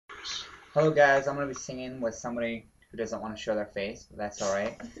Hello guys, I'm gonna be singing with somebody who doesn't want to show their face, but that's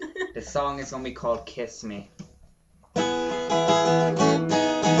alright. The song is gonna be called Kiss Me.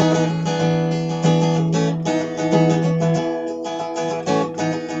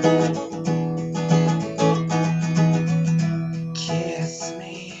 Kiss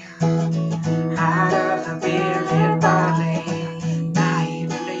me out of the bearded barley,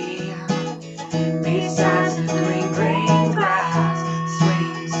 naively, besides the green, green grass.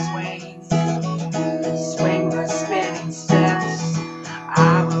 Swing, swing, swing the spinning steps.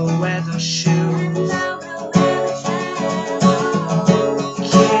 I will wear those shoes.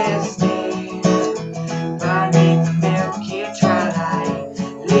 Kiss me beneath the milky twilight.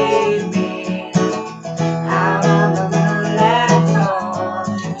 Lead me out on the moonlit floor.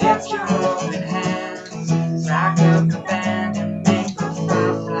 Lift your open hands, strike up the band and make the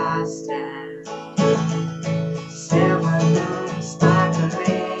fireflies stand. Silver moon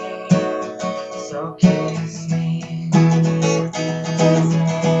sparkling, so kiss me.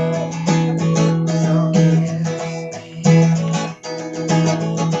 So kiss me.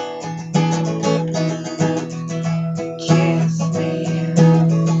 Kiss me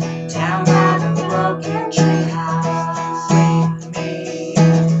down by the broken treehouse. Swing me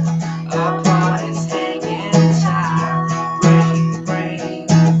upon its hanging tire.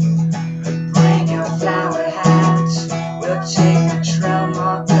 Bring your flower hat. We'll take the trail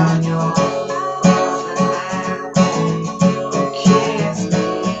marked on your forehead. Kiss me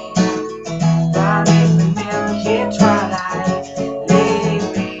beneath the milky twilight. Lead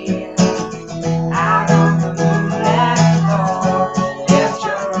me out on the moonlit floor. Lift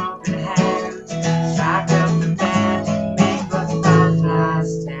your open hands, strike up the band and make the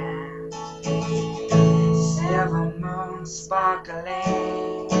fireflies dance. Silver moon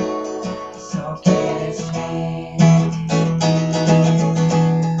sparkling, so kiss me.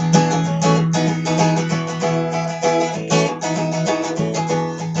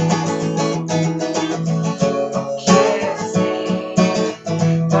 Kiss me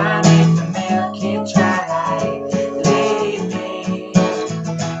beneath the milky twilight. Lead me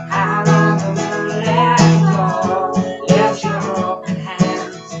out on the moonlit floor. Lift your open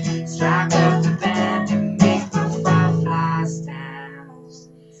hands, strike up the band and make the fireflies dance.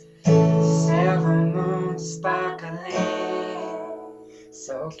 Silver moon sparkling,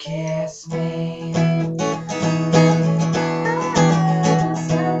 so kiss me.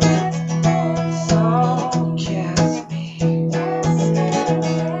 So kiss me.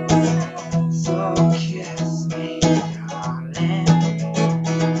 So kiss me, darling.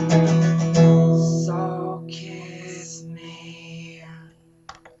 So kiss me.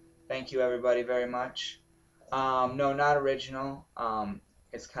 Thank you everybody very much. No, not original.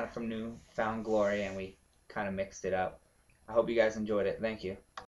 It's kind of from New Found Glory and we kind of mixed it up. I hope you guys enjoyed it. Thank you.